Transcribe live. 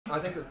I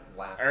think it was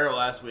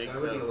last week. It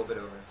So would be a little bit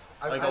over.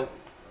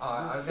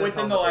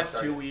 Within the last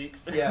 2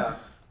 weeks. Yeah,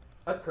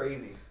 that's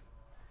crazy.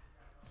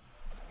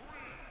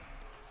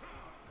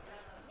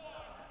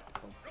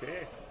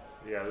 Okay.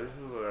 Yeah, this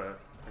is I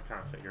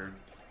kind of figured.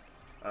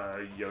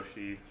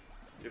 Yoshi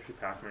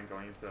Pac-Man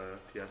going into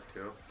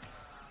PS2.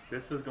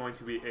 This is going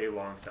to be a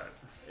long set.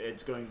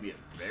 It's going to be a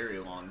very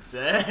long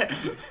set.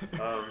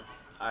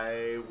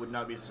 I would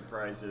not be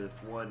surprised if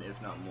one,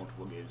 if not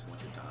multiple games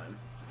went to time.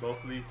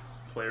 Both of these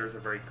players are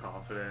very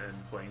confident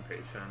and playing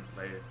patient.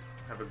 They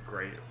have a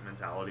great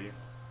mentality.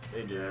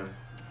 They do.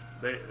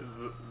 They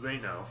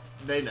know.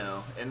 They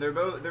know, and they're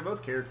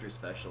both character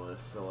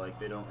specialists. So like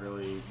they don't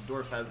really.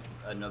 Dorf has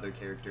another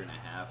character and a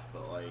half,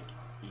 but like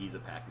he's a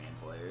Pac-Man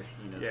player.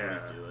 He knows what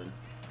he's doing.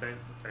 Same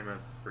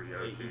as for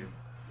Yoshi.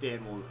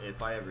 Dan will.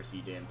 If I ever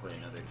see Dan play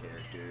another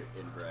character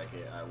in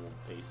bracket, I will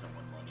pay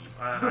someone money.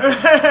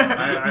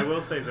 I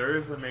will say there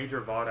is a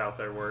major VOD out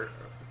there where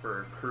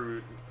for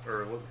Crew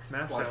or was it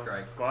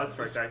Squad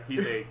Strike that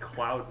he's a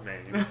Cloud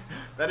main.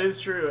 That is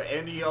true,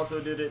 and he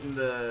also did it in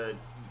the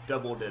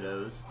double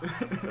dittos.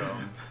 So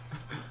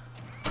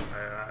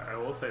I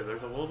will say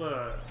there's a little bit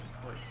of,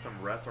 like some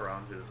rep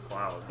around his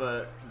Cloud.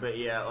 But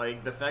yeah,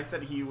 like the fact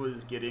that he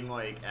was getting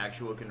like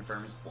actual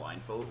confirms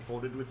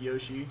blindfolded with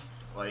Yoshi,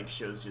 like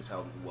shows just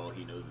how well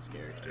he knows his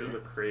character. It was a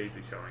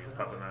crazy showing in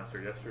Puppet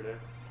Master yesterday.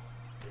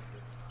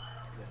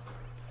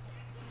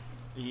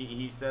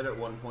 He said at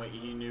one point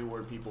he knew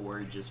where people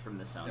were just from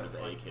the sound of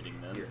egg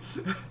hitting them.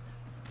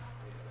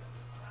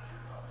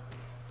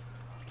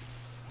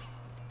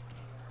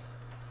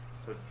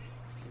 So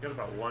you got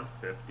about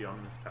 150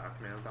 on this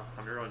Pac-Man, about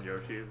 100 on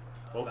Yoshi.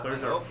 Both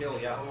players are kill,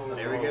 yeah.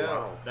 There we go.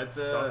 Wow. That's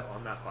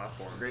on that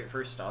platform. Great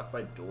first stock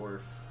by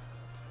Dorf.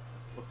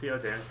 We'll see how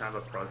Dan kind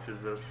of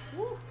approaches this.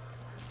 Woo.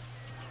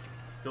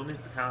 Still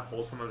needs to kind of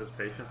hold some of his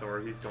patience, or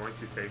he's going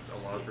to take a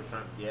lot of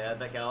percent. Yeah,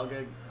 that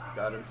Galaga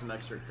got him some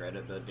extra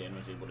credit, but Dan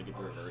was able to get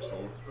the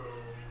reversal.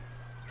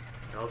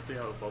 Now let's see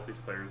how both these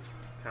players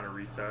kind of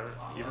reset.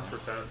 Even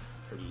percents.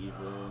 Pretty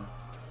even.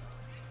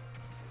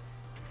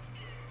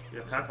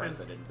 Yeah, I'm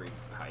surprised I didn't bring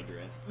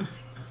Hydrant.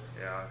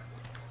 Yeah.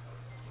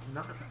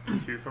 Not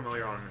too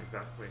familiar on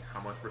exactly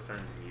how much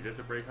percent is needed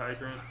to break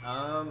Hydrant.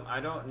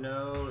 I don't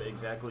know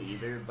exactly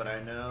either, but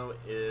I know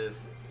if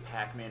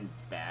Pac-Man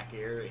back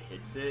air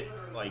hits it,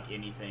 like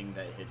anything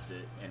that hits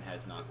it and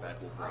has knockback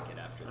will break it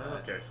after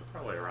that. Okay, so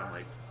probably around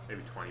like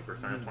maybe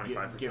 20%,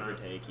 25%. Give or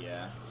take,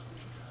 yeah.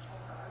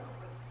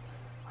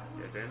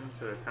 Yeah, Dan needs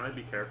to kind of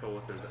be careful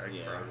with his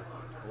egg throws.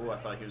 Oh, I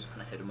thought he was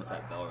going to hit him with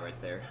that bell right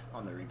there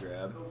on the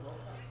regrab.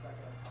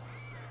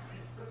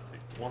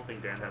 One thing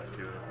Dan has to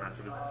do in this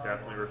matchup is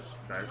definitely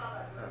respect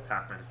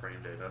Pac-Man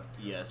frame data.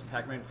 Yes,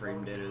 Pac-Man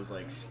frame data is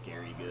like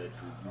scary good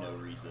for no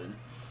reason.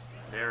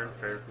 Nair and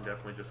Fair can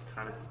definitely just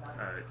kind of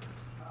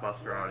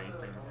buster out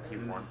anything he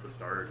wants to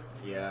start.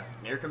 Yeah,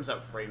 Nair comes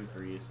out frame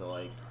 3, so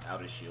like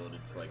out of shield,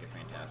 it's like a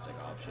fantastic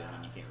option,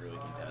 and you can't really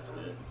contest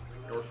it.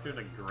 Dorf's doing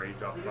a great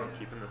job about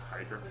keeping this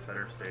Hydrant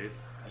center stage.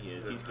 He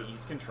is.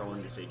 He's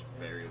controlling the stage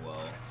very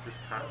well. Just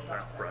kind of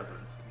that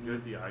presence.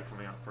 Good DI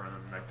coming out front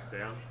of the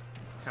Mexidan.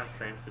 Kind of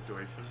same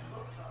situation.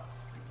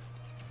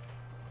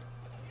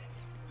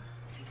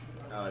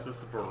 This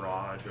is a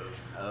barrage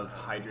of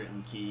Hydrant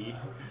and Key,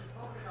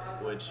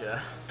 which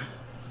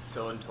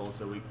so in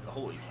Tulsa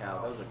holy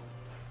cow, that was a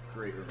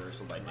great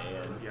reversal by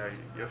Dan. Yeah,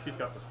 Yoshi's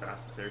got the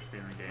fastest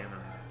airspeed in the game,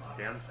 and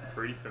Dan's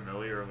pretty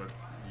familiar with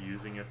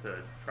using it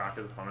to track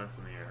his opponents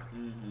in the air.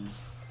 Mm-hmm.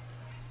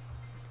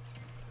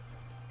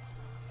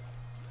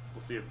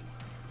 We'll see if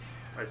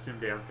I assume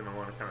Dan's going to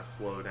want to kind of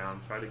slow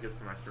down, try to get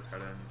some extra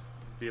credit, and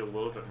be a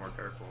little bit more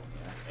careful.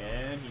 Yeah,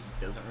 and he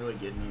doesn't really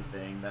get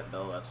anything. That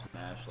Bell F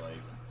smash,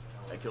 like,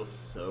 that kills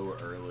so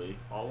early.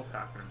 All of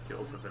Pac-Man's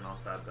kills have been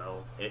off that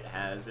Bell. It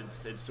has.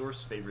 It's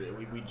Dorf's favorite.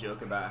 We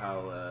joke about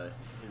how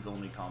his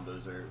only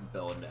combos are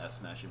Bell into F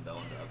smash and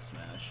Bell into up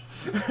smash.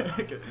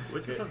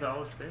 Which is a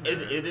valid statement.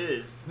 It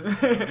is.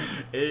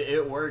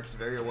 it works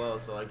very well,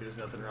 so like there's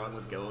nothing wrong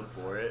with going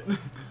for it.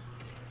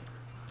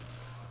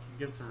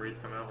 Get some reads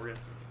coming out. We're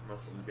getting some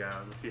muscle. Yeah,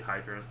 let's see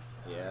Hydrant.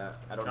 Yeah,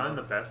 I don't know. Not in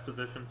the best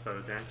position,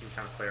 so Dan can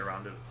kind of play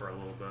around it for a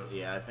little bit.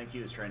 Yeah, I think he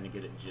was trying to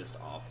get it just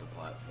off the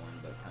platform,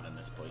 but kind of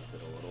misplaced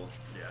it a little.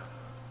 Yeah.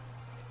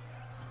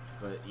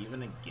 But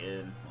even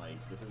again, like,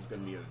 this is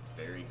going to be a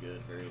very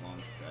good, very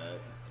long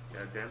set.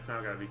 Yeah, Dan's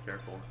now got to be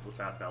careful with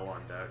that Bell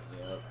on deck.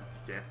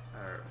 Yep.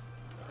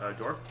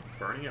 Dorf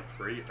burning it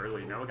pretty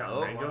early. Now we got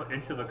Mango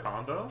into the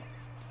combo.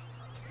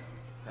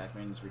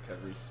 Pac-Man's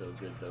recovery is so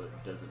good, though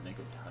it doesn't make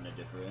a ton of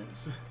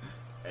difference.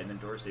 And then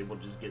Dorf's able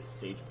to just get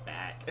stage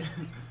back.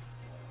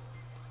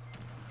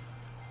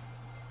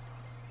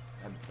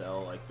 That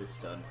Bell, like, the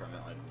stun from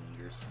it, like,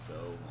 lingers so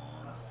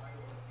long. I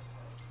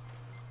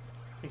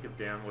think if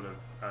Dan would have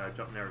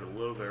jumped there a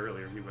little bit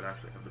earlier, he would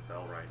actually have the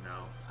Bell right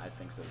now. I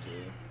think so,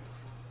 too.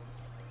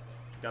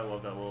 Gotta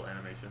love that little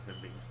animation of him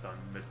being stunned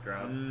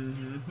mid-grab.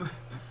 Mm-hmm.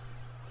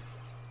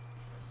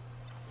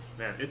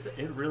 Man, it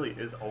really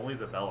is only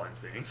the Bell I'm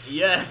seeing.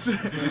 Yes!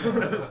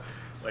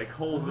 Like,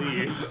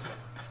 holy.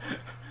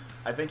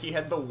 I think he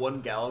had the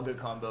one Galaga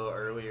combo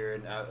earlier,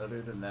 and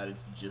other than that,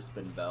 it's just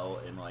been Bell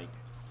and like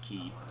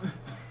Key. Yeah,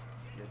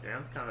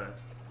 Dan's kind of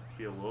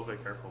be a little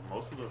bit careful.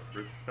 Most of the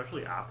fruits,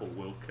 especially apple,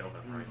 will kill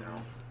him right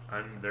now.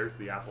 And there's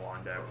the apple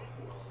on deck.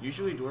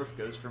 Usually Dorf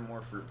goes for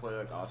more fruit play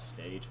like off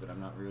stage, but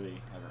haven't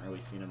really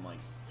seen him like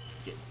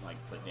get like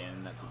put Dan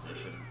in that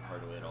position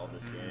hardly at all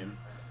this game.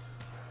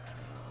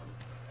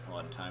 A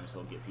lot of times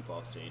he'll get people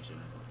off stage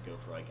and go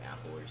for like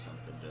apple or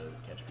something to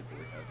catch people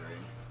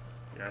recovering.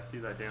 Yeah, I see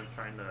that Dan's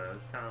trying to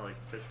kind of like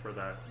fish for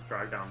that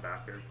drive down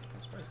back air.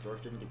 I'm surprised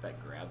Dorf didn't get that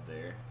grab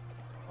there.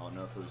 I don't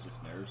know if it was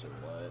just nerves or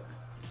what.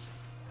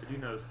 I do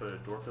notice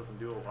that Dorf doesn't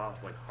do a lot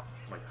of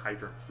like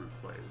hydrant fruit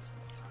plays.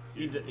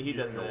 He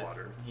does the it.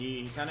 water.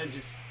 He kind of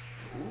just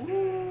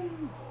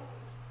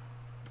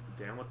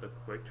Dan with the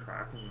quick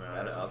track and the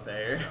got it up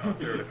there. up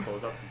there to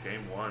close up the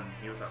game one.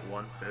 He was at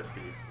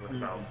 150 with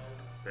about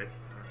 6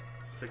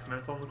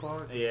 minutes on the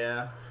clock.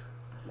 Yeah,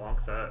 Long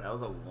set. that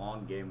was a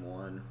long game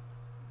one.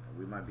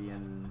 We might be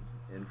in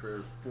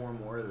for 4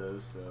 more of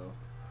those. So.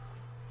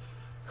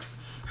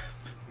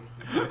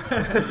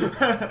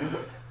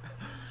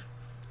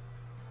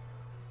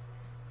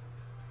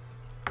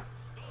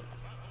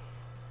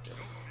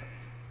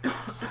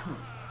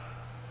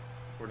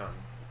 We're done.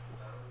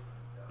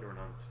 Yeah, we're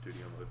not in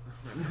studio mode.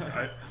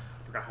 I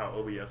forgot how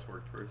OBS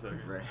worked for a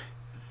second. Right.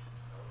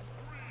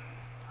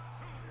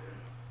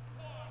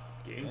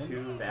 Game And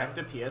 2. back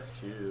to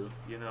PS2.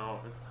 You know,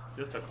 it's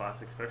just a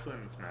classic, especially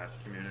in the Smash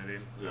community.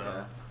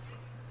 Yeah.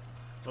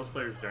 Most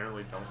players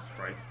generally don't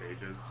strike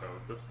stages, so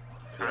this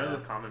kind of Yeah.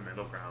 the common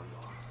middle ground.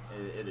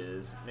 It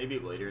is. Maybe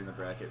later in the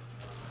bracket,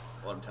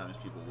 a lot of times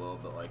people will,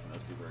 but like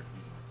most people are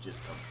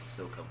just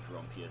so comfortable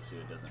on PS2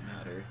 it doesn't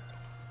matter.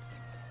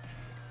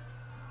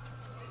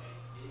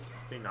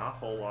 I think not a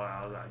whole lot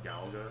out of that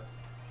Galaga.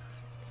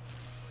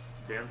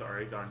 Dan's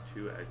already gotten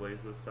 2 egg lays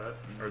this set,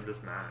 or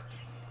this match.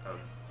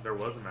 There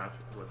was a match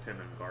with him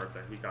and Garb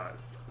that he got.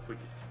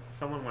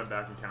 Someone went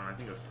back and counted, I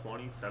think it was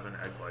 27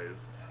 egg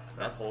lays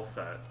that whole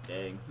set.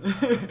 Dang.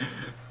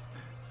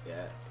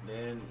 Yeah,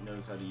 Dan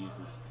knows how to use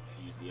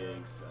the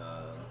eggs.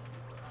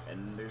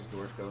 And there's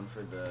Dorf going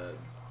for the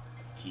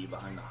key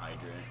behind the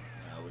hydrant.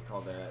 We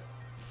call that.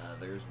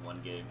 There's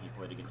one game he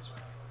played against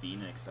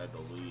Phoenix, I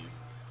believe,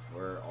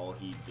 where all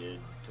he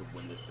did to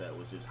win the set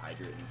was just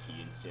hydrant and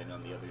key and stand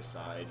on the other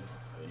side,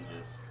 and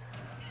just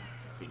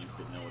Phoenix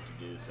didn't know what to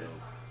do. So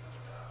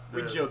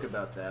we joke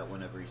about that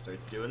whenever he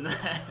starts doing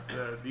that.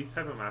 These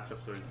type of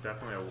matchups, so it's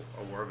definitely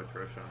a war of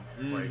attrition.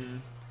 Like,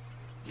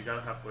 you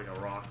gotta have like a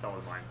rock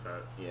solid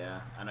mindset.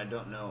 Yeah, and I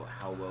don't know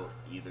how well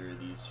either of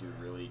these two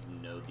really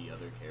know the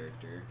other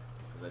character,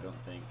 because I don't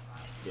think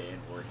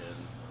Dan or him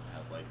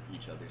have like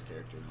each other's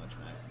character much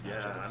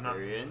matchup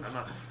experience.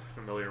 I'm not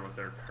familiar with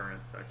their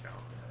current set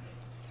count.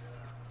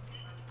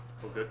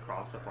 A good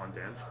cross up on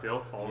Dan,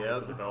 still falling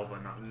into the bell,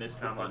 but not missed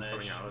the much punish.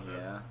 coming out of it.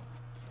 Yeah.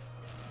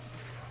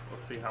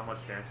 Let's see how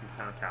much Dan can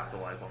kind of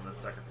capitalize on this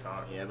second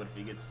stock. Yeah, but if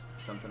he gets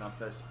something off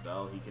this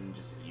bell, he can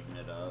just even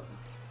it up.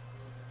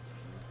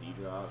 Z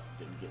drop,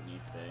 didn't get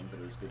anything, but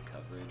it was good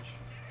coverage.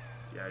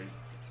 Yeah,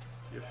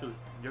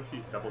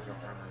 Yoshi's double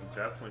jump armor has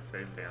definitely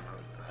saved Dan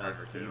a time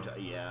or two.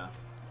 Yeah.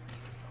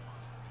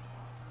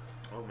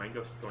 Oh,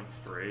 Mango's going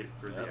straight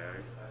through the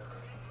egg.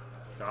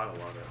 Gotta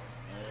love it.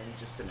 And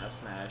just an S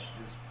smash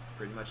just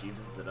pretty much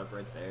evens it up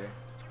right there.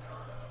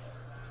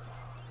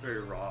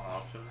 Very raw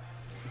option.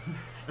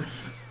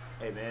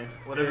 Hey man,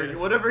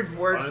 whatever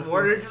works, honestly,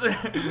 works.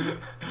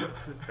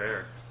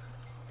 Fair.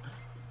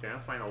 Dan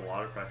playing a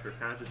lot of pressure,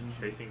 kind of just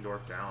chasing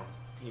Dorf down.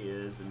 He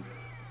is, and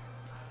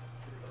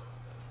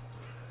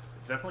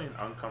it's definitely an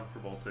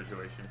uncomfortable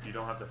situation if you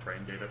don't have the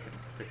frame data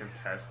to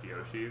contest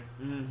Yoshi,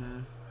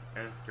 and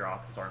if your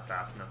options aren't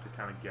fast enough to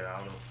kind of get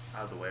out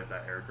of the way of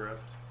that air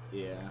drift.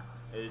 yeah,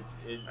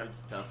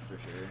 it's tough for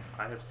sure.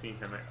 I have seen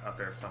him up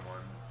air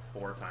someone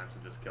 4 times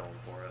and just kill him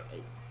for it.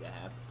 Hey, that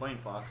happens. Playing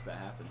Fox, that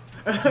happens.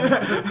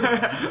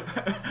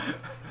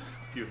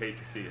 Do hate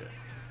to see it.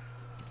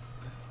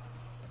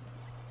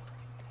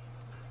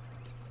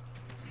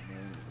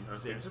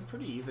 It's a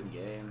pretty even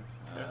game.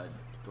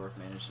 Dorf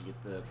managed to get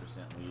the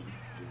percent lead,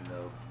 even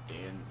though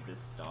Dan, this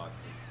stock,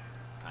 has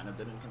kind of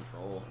been in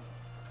control.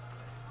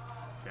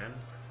 Dan,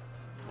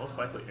 most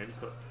likely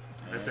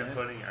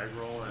misinputting egg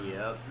roll,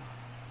 and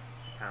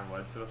kind of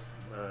led to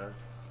the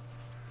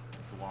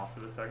loss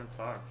of the second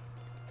stock.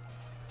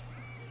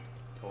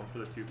 Going for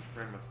the 2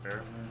 frame was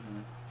fair.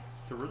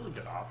 It's a really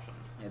good option.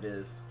 It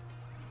is.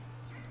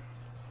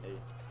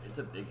 It's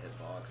a big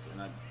hitbox,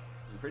 and I'm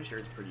pretty sure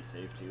it's pretty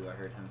safe too. I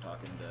heard him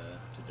talking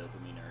to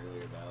Dopamine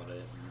earlier about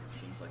it, and it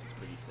seems like it's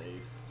pretty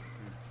safe.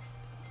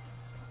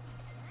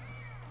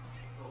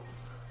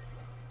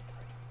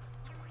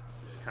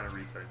 Just kind of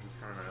reset, just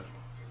kind of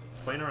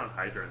playing around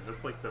hydrant.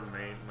 That's like the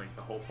main, like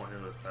the whole point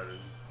of this set is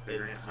just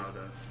figuring out how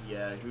to.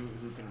 Yeah,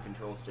 who can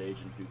control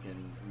stage and who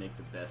can make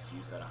the best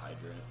use out of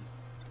hydrant.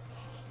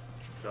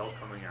 Bell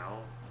coming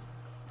out,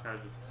 kind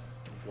of just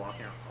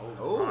blocking out.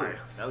 Oh, my.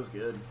 That was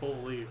good.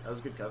 Holy. That was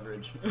good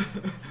coverage.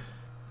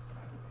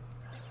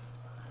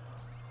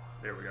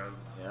 There we go.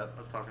 Yep. I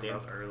was talking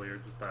Dan's about earlier,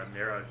 just that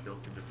Nera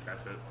shield can just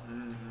catch it.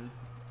 Mm-hmm.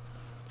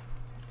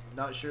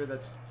 Not sure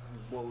that's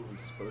what was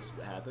supposed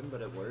to happen,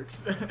 but it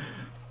works.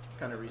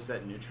 Kind of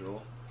reset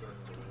neutral.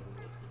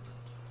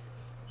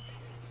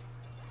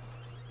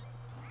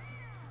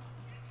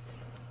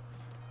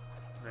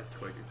 Nice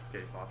quick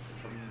escape option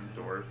from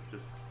Dorf.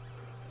 Just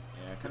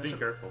Yeah, be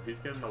careful. He's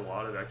getting a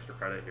lot of extra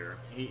credit here.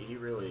 He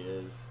really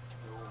is.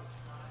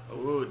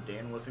 Oh,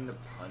 Dan whiffing the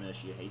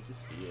punish. You hate to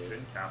see it.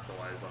 Didn't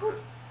capitalize on it.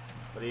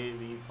 But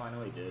he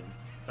finally did.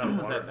 That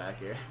With water, that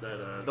back air.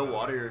 that, The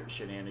water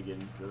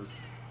shenanigans, those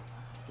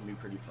can be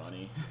pretty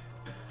funny.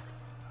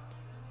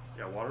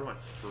 Yeah, water went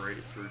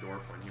straight through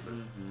Dorf when he was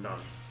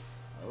stunned.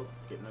 Oh,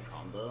 getting a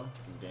combo.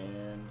 Can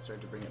Dan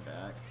start to bring it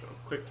back? So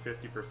quick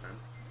 50%.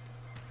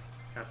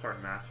 Kind of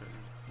start matching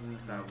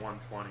that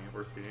 120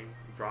 we're seeing.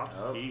 Drops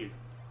key.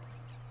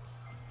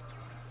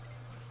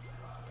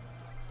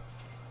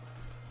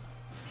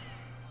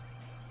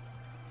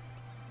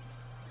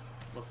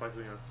 Most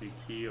likely gonna see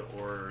key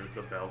or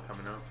the bell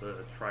coming out, the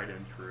tried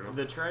and true.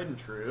 The tried and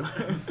true.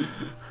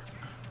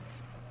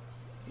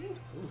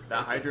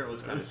 That hydrant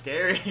was kind of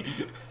scary.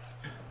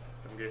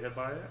 Don't get hit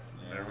by it.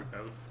 Yeah. There we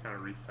go. Just kind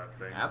of reset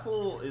things.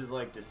 Apple is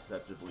like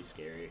deceptively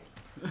scary.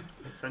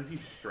 It sends you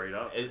straight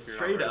up. It's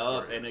straight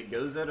up, and it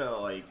goes at a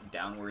like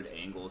downward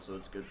angle, so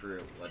it's good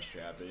for ledge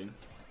trapping.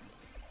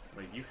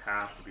 Like you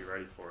have to be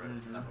ready for it.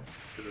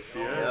 Could this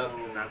be it? Yep.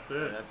 And that's it.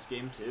 And that's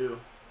game 2.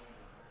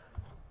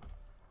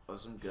 That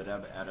was some good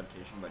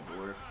adaptation by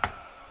Dorf.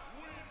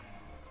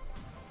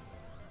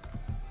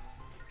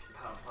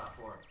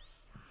 Platforms.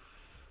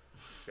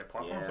 Yeah,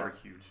 platforms are a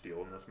huge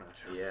deal in this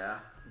matchup. Yeah.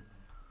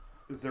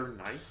 They're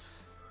nice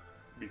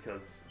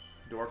because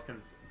Dorf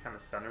can kind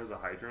of center the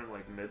hydrant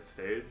like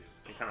mid-stage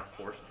and kind of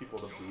force people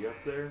to be up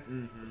there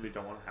if they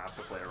don't want to have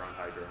to play around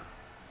hydrant.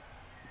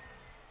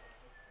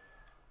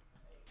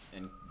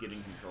 And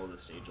getting control of the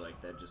stage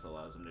like that just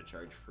allows him to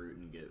charge fruit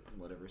and get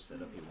whatever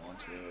setup he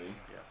wants, really.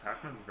 Yeah,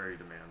 Pac-Man's very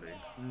demanding.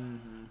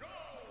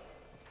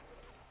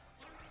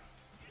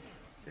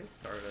 Okay,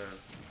 start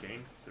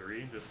game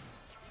 3. Just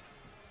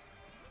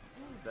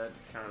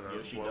That's kind of a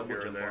Yoshi blow double here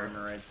or jump there.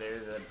 armor right there.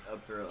 That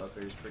up throw up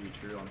air is pretty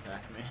true on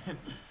Pac-Man.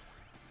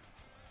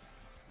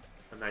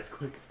 A nice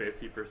quick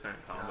 50%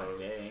 combo. God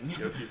dang.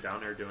 Yoshi's down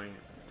there doing,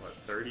 what,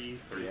 30,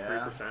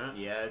 33%?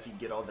 Yeah, if you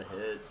get all the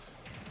hits.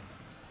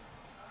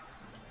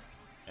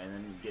 And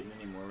then getting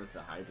any more with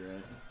the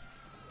hydrant.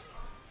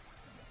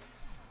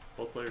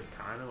 Both players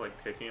kind of like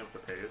picking up the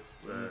pace.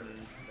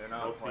 They're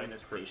not playing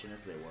as patient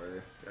as they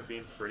were. They're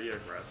being pretty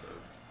aggressive.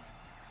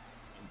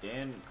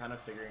 Dan kind of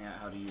figuring out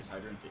how to use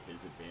hydrant to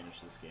his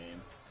advantage this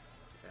game.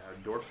 Yeah,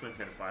 Dorf's been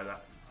hit by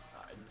that.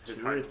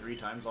 2 or 3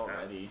 times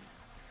already.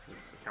 It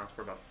accounts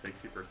for about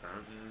 60%.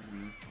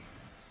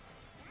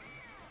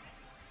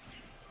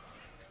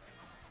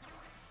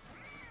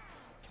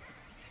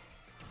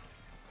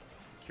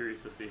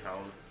 Curious to see how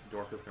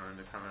Dorf is going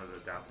to kind of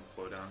adapt and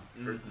slow down,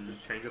 or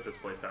just change up his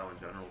playstyle in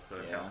general to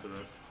account for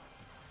this.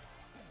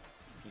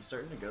 He's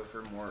starting to go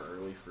for more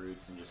early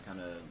fruits and just kind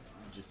of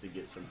to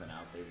get something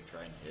out there to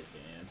try and hit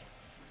Dan.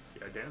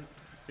 Yeah, Dan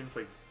seems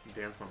like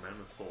Dan's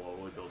momentum is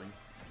slowly building.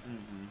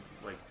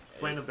 Like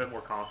playing a bit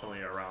more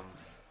confidently around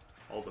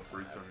all the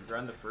fruits and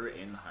around the fruit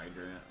and the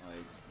hydrant.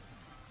 Like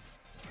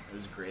it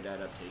was a great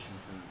adaptation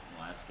from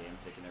last game,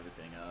 picking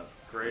everything up.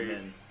 Great. And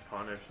then,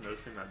 punish,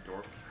 noticing that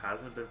Dorf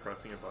hasn't been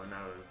pressing a button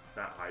out of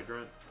that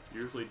hydrant.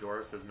 Usually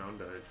Dorf is known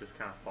to just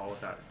kind of fall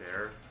with that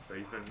dare, but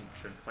he's been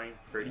playing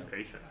pretty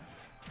patient.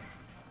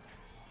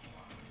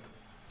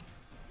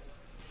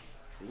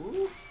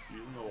 ooh,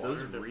 Using the water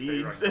those to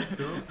reads. stay right next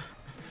to him.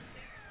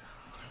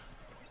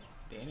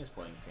 Dan is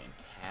playing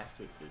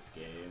fantastic this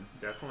game.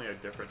 Definitely a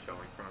different showing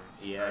from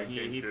Yeah,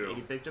 game 2.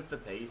 he picked up the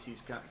pace.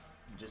 He's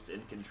just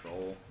in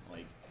control.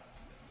 Like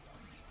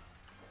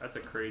That's a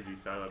crazy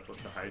setup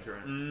with the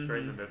hydrant.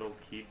 Straight in the middle,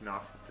 Key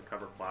knocks it to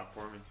cover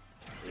platforming.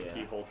 yeah.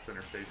 Key holds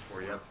center stage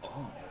for you. Oh my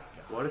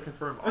god. What a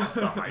confirm off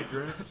the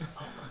hydrant.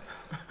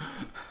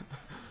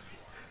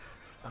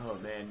 Oh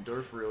man,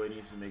 Dorf really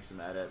needs to make some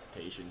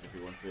adaptations if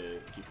he wants to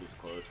keep this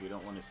close. We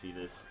don't want to see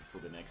this for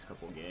the next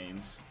couple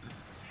games.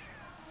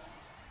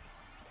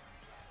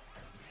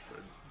 So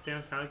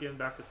Dan kind of getting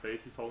back to stage.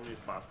 He's holding these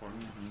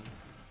platforms.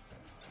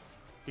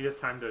 He has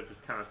time to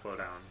just kind of slow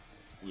down.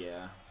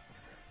 Yeah.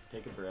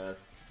 Take a breath.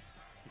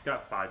 He's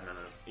got 5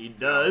 minutes. He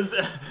does.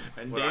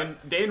 And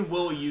Dan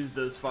will use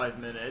those 5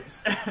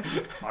 minutes.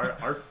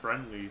 Our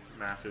friendly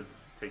matches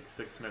take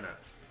 6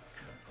 minutes.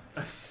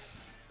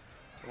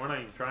 We're not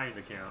even trying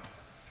to count.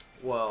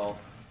 Well.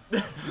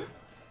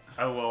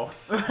 Oh well.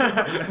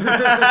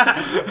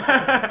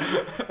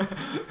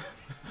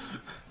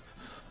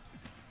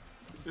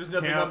 There's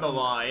nothing on the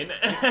line.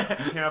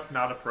 Camp,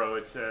 not a pro.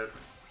 It's a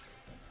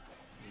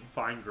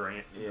fine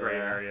gray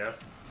area.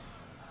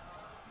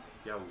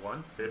 Yeah,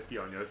 150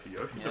 on Yoshi.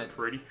 Yoshi's a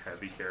pretty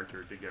heavy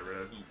character to get rid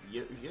of.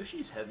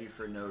 Yoshi's heavy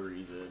for no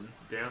reason.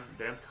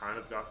 Dan's kind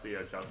of got the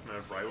adjustment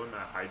of right when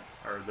that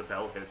the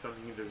bell hits him,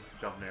 he can just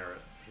jump near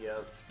it.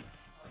 Yep.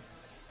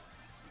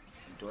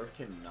 Dorf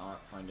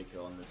cannot find a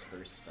kill on this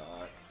first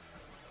stock,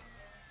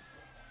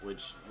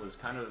 which was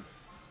kind of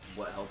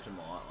what helped him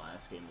a lot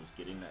last game, was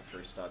getting that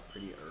first stock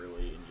pretty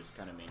early and just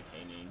kind of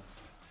maintaining.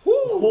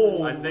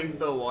 Woo! I think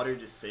the water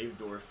just saved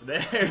Dorf there.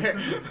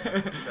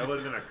 That would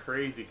have been a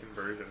crazy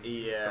conversion.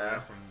 Yeah.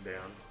 From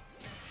down.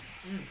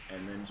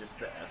 And then just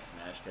the F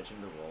smash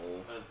catching the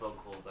roll. And it's so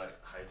cool that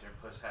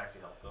Hydrant push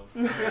actually helped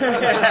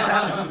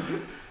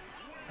him.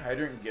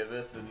 Hydrant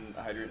giveth and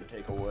Hydrant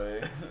take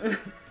away.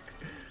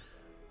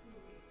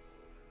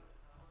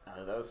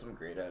 That was some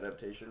great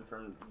adaptation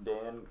from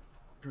Dan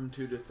from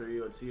 2 to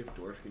 3. Let's see if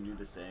Dorf can do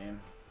the same.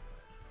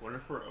 Wonder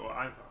if we're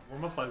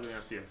most likely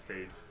gonna see a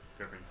stage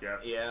difference. Yeah.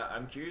 Yeah,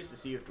 I'm curious to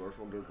see if Dorf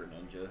will go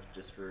Greninja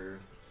just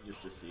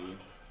to see.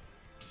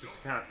 Just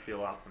to kind of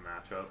feel out the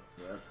matchup.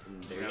 Yep,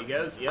 and there he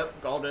goes.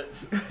 Yep, called it.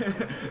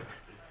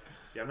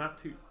 Yeah, I'm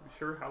not too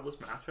sure how this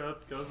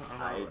matchup goes.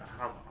 I don't know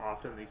how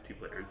often these two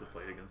players have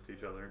played against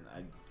each other.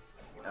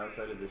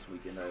 Outside of this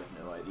weekend, I have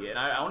no idea. And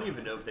I don't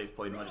even know if they've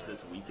played much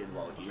this weekend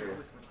while here.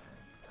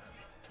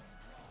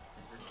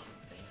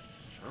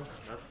 Oh,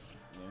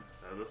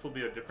 Yeah. this will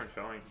be a different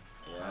showing.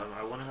 Yeah.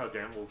 I wonder how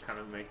Dan will kind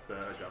of make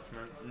the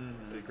adjustment.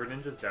 The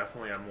Greninja's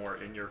definitely a more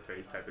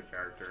in-your-face type of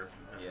character.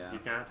 Yeah. He's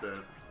going to have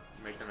to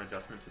make an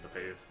adjustment to the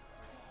pace.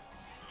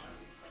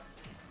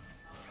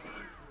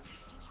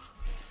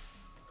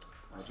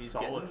 He's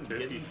Solid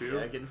 52.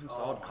 getting some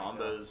solid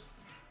combos.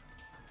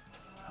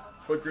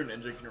 But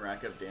Greninja can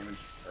rack up damage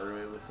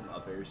early with some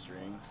up air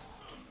strings.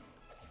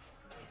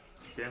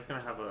 Dan's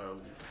going to have a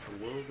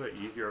little bit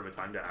easier of a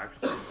time to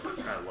actually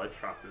ledge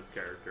trap this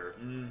character.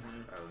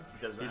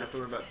 Doesn't have to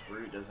worry about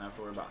fruit, doesn't have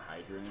to worry about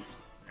hydrant.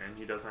 And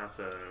he doesn't have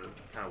to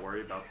kind of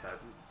worry about that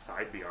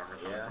side B armor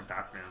coming from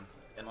Pac-Man.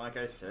 And like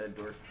I said,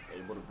 Dorf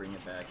able to bring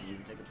it back and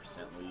even take a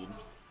percent lead.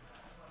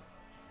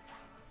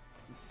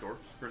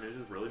 Dorf's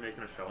Greninja is really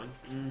making a showing,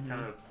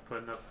 kind of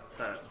putting up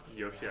that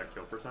Yoshi at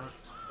kill percent.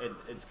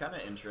 It's kind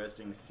of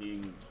interesting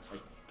seeing a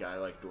guy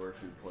like Dorf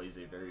who plays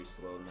a very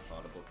slow and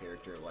methodical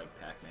character like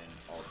Pac-Man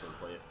also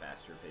play a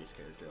faster paced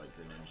character like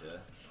Greninja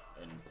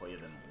and play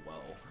them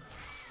well.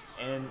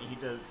 And he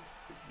does.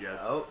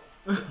 Yeah,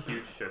 it's a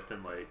huge shift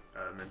in like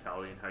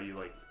mentality and how you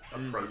like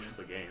approach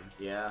the game.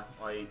 Yeah,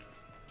 like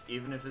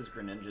even if his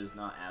Greninja is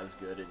not as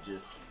good, it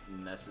just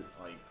messes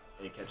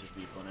it catches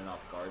the opponent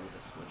off guard with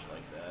a switch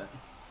like that.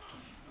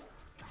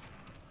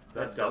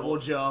 That double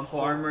jump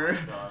armor.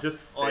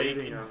 Just Like,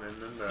 saving him,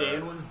 and then the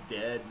Dan was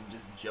dead and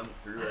just jumped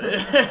through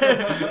it.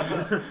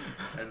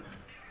 and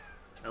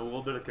a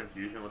little bit of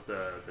confusion with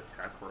the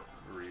tech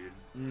read.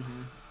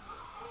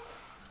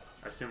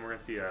 I assume we're gonna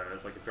see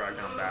like a drag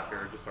down back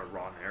air, just a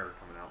raw air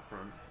coming out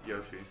from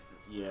Yoshi.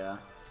 Yeah.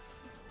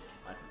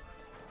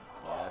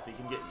 Yeah, if he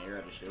can get near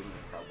at a shield, he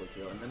can probably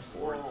kill. And then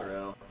forward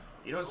throw.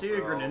 You don't see a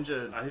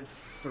Greninja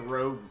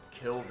throw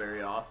kill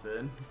very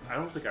often. I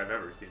don't think I've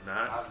ever seen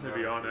that, to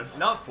be honest.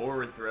 Not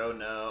forward throw,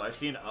 no. I've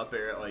seen up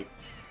air at like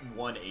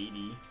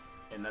 180,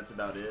 and that's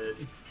about it.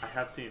 I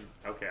have seen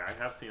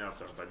up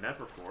throw, but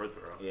never forward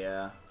throw.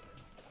 Yeah.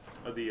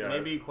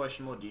 Maybe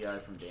questionable DI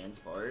from Dan's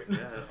part.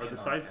 Yeah, are the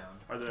side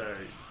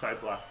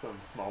blasts some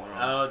smaller?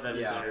 Oh, that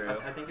is true.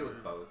 I think it was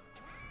both.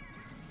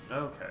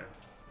 Okay,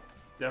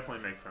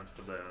 definitely makes sense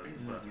for the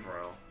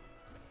throw.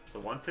 So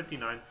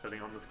 159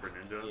 sitting on this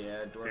Greninja.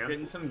 Yeah, Dorf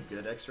getting some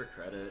good extra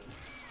credit.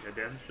 Yeah,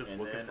 Dan's just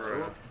looking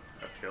for a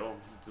kill.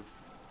 Just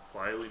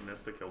slightly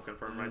missed the kill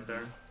confirm right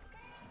there.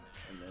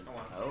 And then,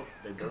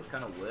 they both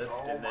kind of whiffed,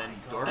 and then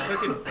Dorf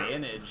took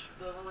advantage.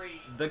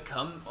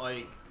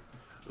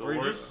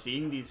 We're just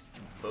seeing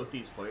both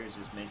these players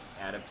just make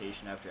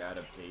adaptation after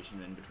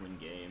adaptation in between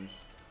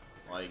games.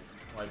 Like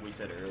we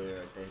said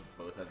earlier, they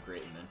both have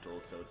great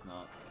mental, so it's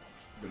not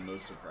the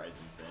most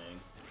surprising thing.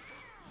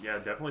 Yeah,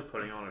 definitely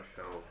putting on a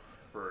show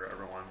for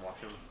everyone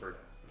watching for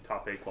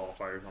top 8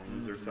 qualifiers on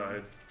loser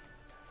side.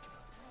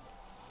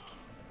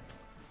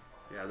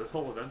 Yeah, this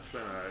whole event's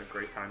been a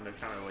great time to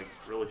kind of like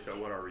really show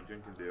what our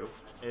region can do.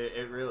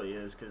 It really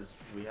is, because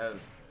we have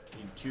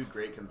two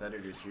great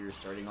competitors here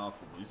starting off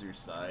loser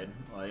side.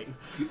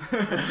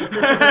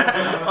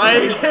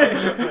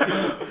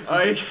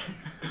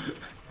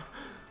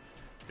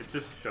 It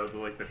just showed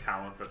like the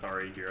talent that's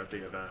already here at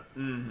the event.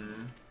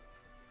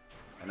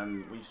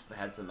 And we've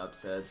had some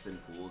upsets and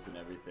pools and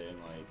everything.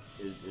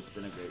 It's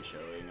been a great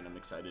showing, and I'm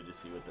excited to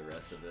see what the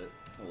rest of it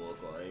will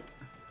look like.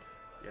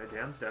 Yeah,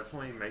 Dan's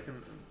definitely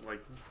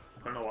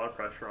putting a lot of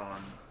pressure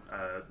on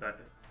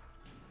that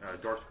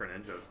Dorf's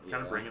Greninja,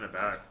 kind of bringing it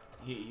back.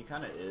 He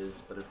kind of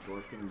is, but if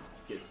Dorf can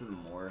get some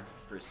more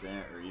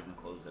percent or even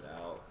close it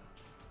out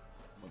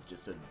with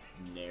just a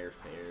nair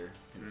fair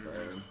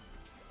confirm.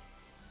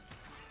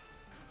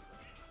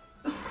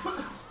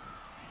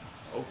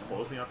 Oh,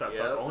 closing out that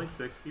side, only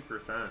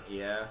 60%.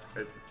 Yeah.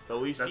 But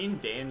we've seen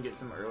Dan get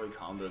some early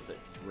combos that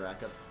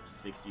rack up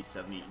 60,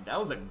 70. That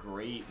was a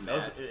great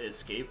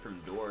escape from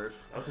Dorf.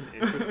 That was an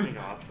interesting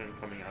option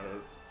coming out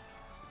of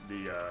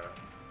the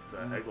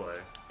egg lay.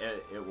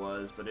 It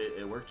was, but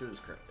it worked to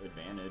his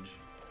advantage.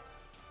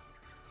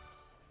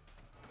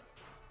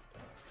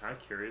 Kind of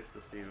curious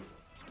to see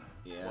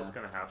what's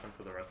going to happen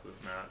for the rest of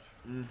this match.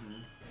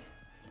 Mm-hmm.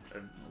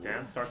 If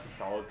Dan starts a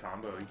solid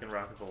combo, he can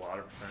rack up a lot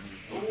of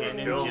percentages. He And can't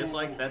kill. just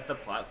like that, the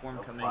platform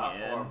coming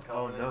in.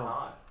 Oh,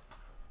 no.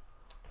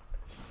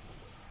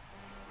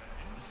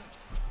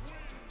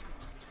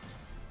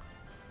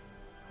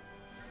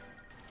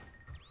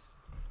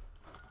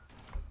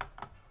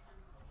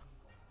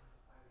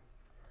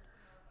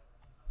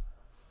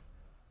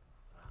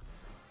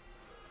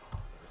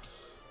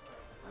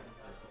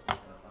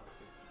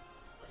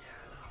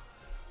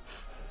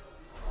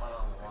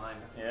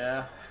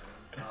 Yeah.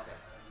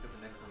 Because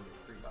the next one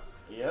gets $3.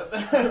 Yep.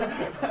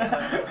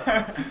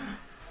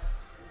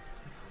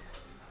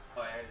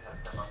 Oh, I just had to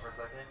step up for a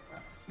second.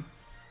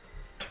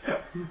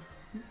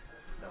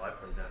 No, I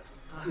played next.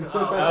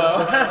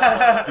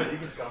 You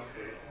can come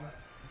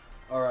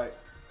to. All right,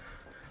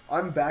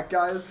 I'm back,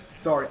 guys.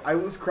 Sorry, I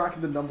was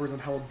cracking the numbers on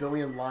how a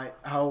billion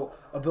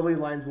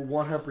lions will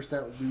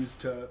 100% lose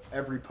to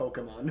every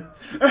Pokemon.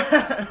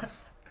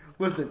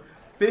 Listen,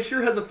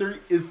 Fisher has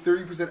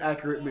 30%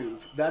 accurate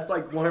move. That's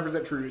like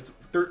 100% true. It's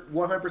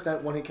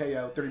 100% one hit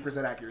KO,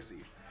 30%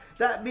 accuracy.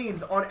 That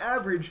means on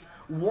average,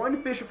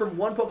 one Fisher from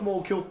one Pokemon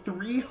will kill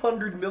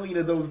 300 million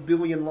of those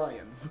billion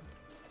lions.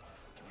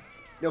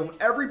 Now, if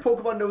every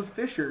Pokemon knows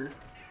Fisher,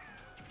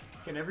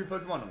 Can every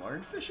Pokemon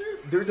learn Fisher?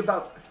 there's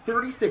about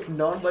 36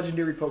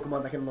 non-legendary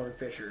Pokemon that can learn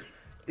Fisher.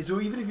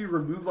 So even if you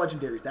remove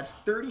legendaries, that's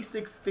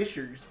 36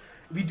 Fishers.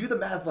 If you do the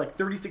math like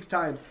 36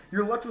 times,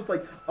 you're left with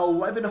like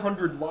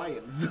 1,100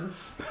 lions.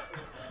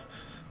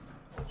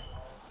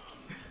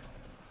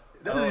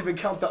 That doesn't even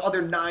count the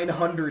other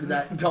 900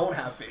 that don't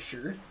have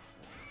Fisher.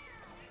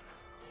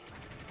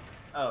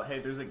 Oh, hey,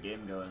 there's a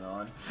game going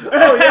on.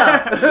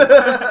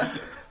 Oh,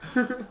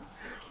 yeah!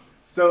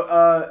 So,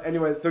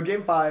 anyway, so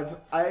Game 5,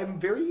 I'm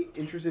very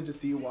interested to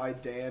see why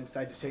Dan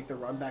decided to take the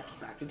run back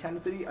to Town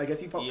City. I guess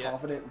he felt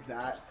confident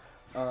that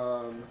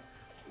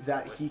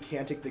that he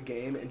can take the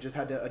game and just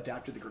had to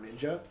adapt to the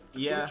Greninja.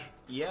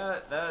 Yeah,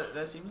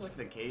 that seems like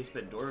the case,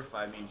 but Dorf,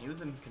 I mean, he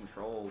was in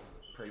control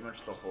pretty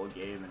much the whole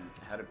game and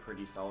had a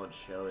pretty solid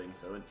showing,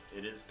 so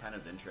it is kind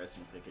of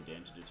interesting to pick a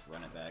Dan to just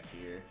run it back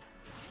here.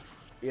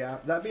 Yeah,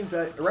 that being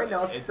said, right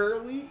now it's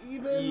fairly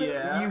even.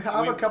 Yeah, you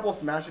have a couple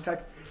smash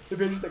attack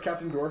advantages that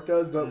Captain Dorf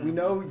does, but we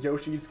know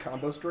Yoshi's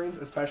combo strings,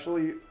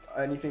 especially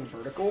anything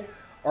vertical,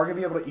 are going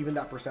to be able to even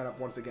that percent up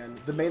once again.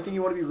 The main thing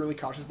you want to be really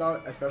cautious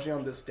about, especially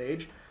on this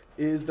stage,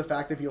 is the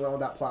fact that if you land on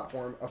that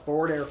platform, a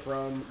forward air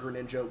from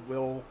Greninja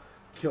will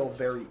kill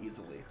very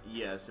easily.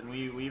 Yes, and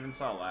we even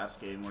saw last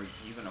game where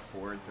even a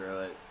forward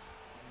throw at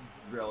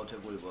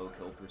relatively low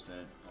kill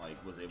percent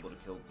was able to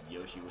kill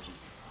Yoshi, which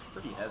is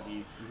pretty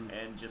heavy.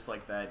 And just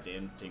like that,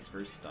 Dan takes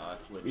first stock,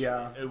 which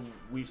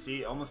we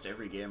see almost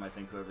every game. I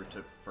think whoever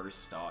took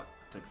first stock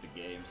took the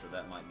game, so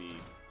that might be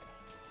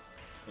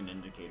an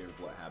indicator of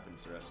what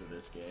happens the rest of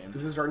this game.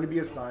 This is starting to be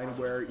a sign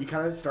where you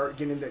kind of start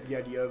getting the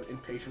idea of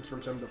impatience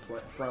from some of the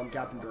from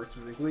Captain Dorf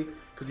specifically,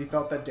 because he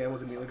felt that Dan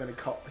was immediately going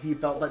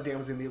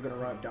to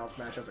run down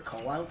smash as a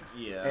call out.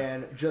 Yeah.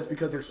 And just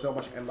because there's so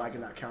much end lag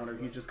in that counter,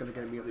 he's just going to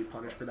get immediately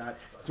punished for that.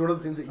 It's one of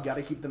the things that you got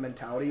to keep the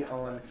mentality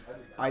on.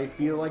 I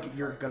feel like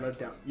you're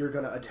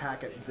gonna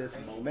attack at this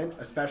moment,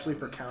 especially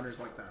for counters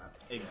like that.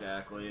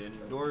 Exactly, and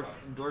Dorf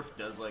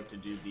does like to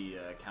do the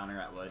counter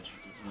at ledge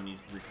when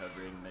he's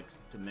recovering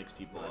to mix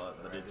people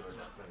up, but it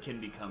can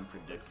become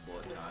predictable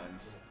at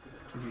times.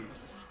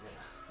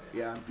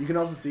 Yeah, you can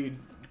also see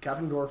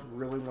Captain Dorf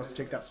really wants to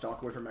take that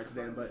stock away from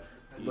Mexidan, but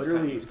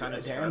literally he's kind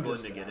of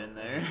struggling to get in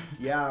there.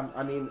 Yeah,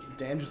 I mean,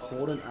 Dan just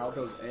holding out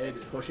those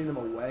eggs, pushing him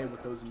away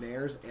with those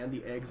nairs and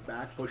the eggs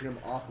back, pushing him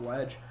off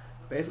ledge,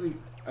 basically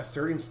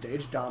asserting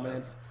stage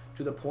dominance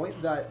to the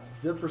point that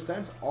the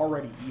percent's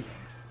already even.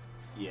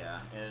 Yeah,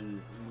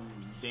 and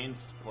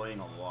Dane's playing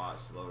a lot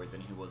slower than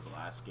he was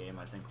last game.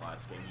 I think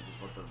last game he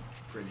just let the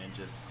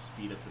Greninja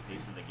speed up the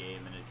pace of the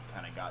game, and it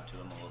kind of got to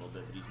him a little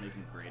bit, but he's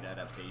making great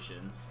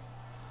adaptations.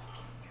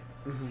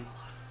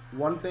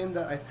 One thing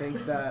that I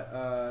think that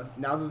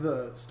now that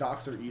the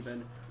stocks are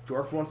even,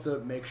 Dorf wants to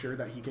make sure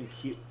that he can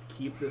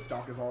keep this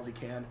stock as long as he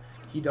can.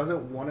 He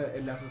doesn't want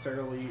to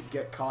necessarily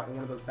get caught in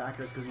one of those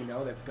backers because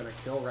that's going to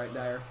kill right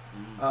there.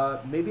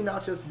 Maybe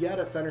not just yet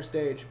at center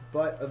stage,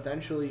 but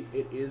eventually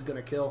it is going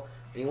to kill.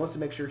 And he wants to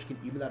make sure he can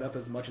even that up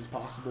as much as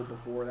possible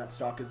before that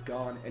stock is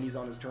gone and he's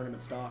on his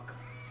tournament stock.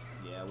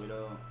 Yeah, we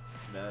don't.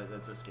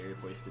 That's a scary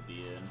place to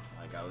be in.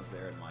 Like, I was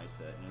there in my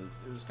set, and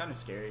it was kind of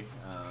scary.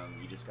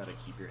 You just got to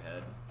keep your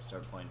head,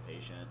 start playing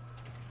patient.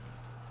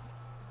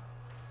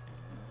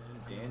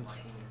 And Dan's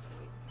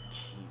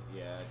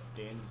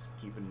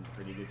keeping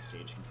pretty good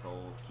stage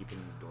control, keeping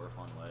Dorf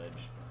on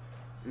ledge.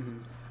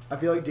 I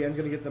feel like Dan's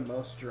going to get the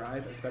most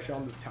drive, especially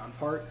on this town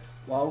part.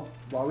 While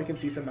we can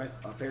see some nice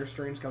up air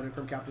strings coming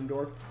from Captain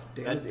Dorf,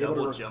 Dan is able to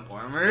double jump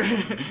armor.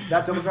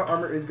 That double jump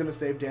armor is going to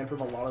save Dan from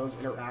a lot of those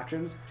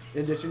interactions.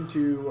 In addition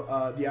to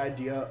the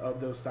idea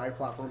of those side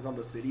platforms on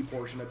the city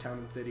portion of Town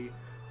and City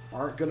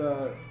aren't going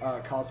to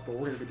cause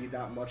forward to be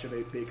that much of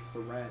a big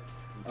threat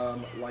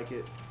like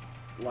it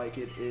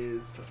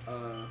is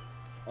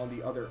on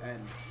the other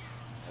end.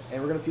 And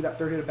we're going to see that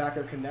third hit of back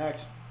air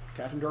connect.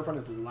 Captain Dorf on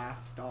his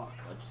last stock.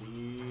 Let's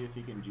see if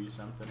he can do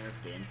something or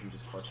if Dan can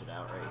just clutch it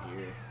out right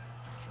here.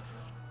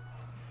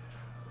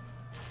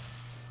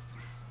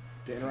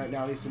 Dan right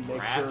now needs to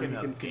make sure he Racking can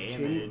up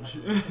continue. damage.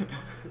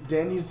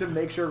 Dan needs to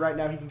make sure right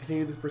now he can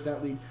continue this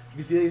percent lead. You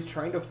can see that he's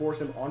trying to force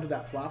him onto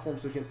that platform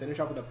so he can finish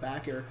off with a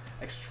back air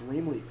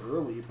extremely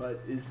early, but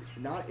is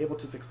not able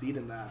to succeed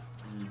in that.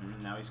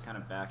 Now he's kind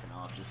of backing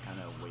off, just kind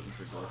of waiting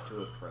for Dorf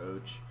to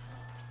approach.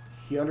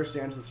 He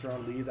understands the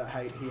strong lead that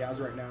he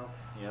has right now.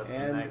 Yep,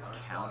 And that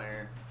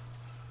counter.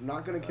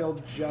 not going to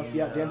kill just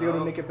yet. Dan's going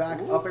to make it back.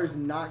 Up air's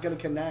not going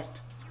to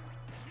connect.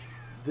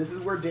 This is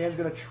where Dan's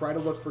going to try to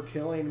look for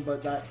killing,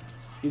 but that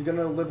he's going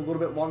to live a little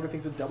bit longer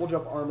thanks to double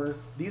jump armor.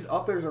 These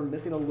up airs are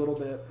missing a little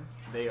bit.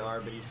 They are,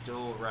 but he's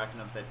still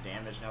racking up that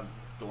damage. Now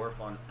Dorf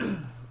on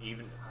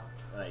evening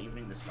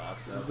the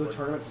stocks This is up. the Let's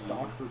tournament see.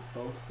 stock for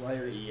both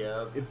players.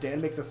 Yep. If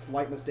Dan makes a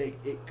slight mistake,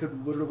 it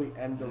could literally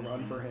end the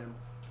run for him.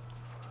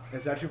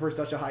 Especially for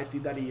such a high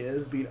seed that he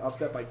is, being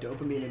upset by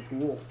Dopamine and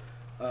Pools.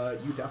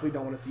 You definitely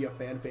don't want to see a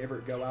fan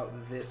favorite go out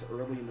this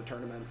early in the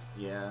tournament.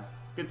 Yeah.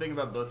 Good thing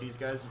about both these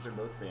guys is they're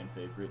both fan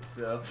favorites,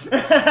 so, So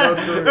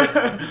true.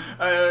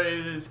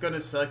 it's going to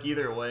suck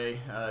either way.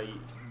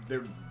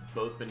 They've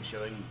both been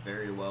showing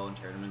very well in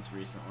tournaments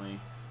recently.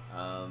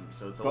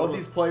 So it's a Both little...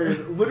 these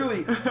players,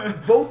 literally,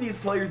 both these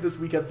players this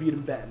week have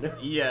beaten Ben.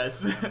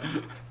 Yes.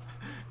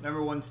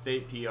 #1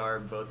 state PR,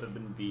 both have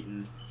been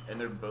beaten, and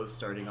they're both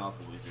starting off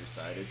the loser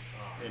side. It's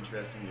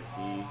interesting to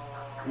see.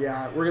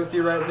 Yeah, we're going to see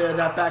right there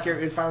that back air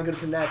is finally going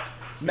to connect.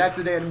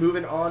 Mexidan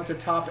moving on to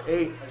top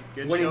 8,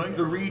 Good winning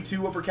showing.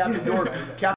 3-2 over Captain Dorf.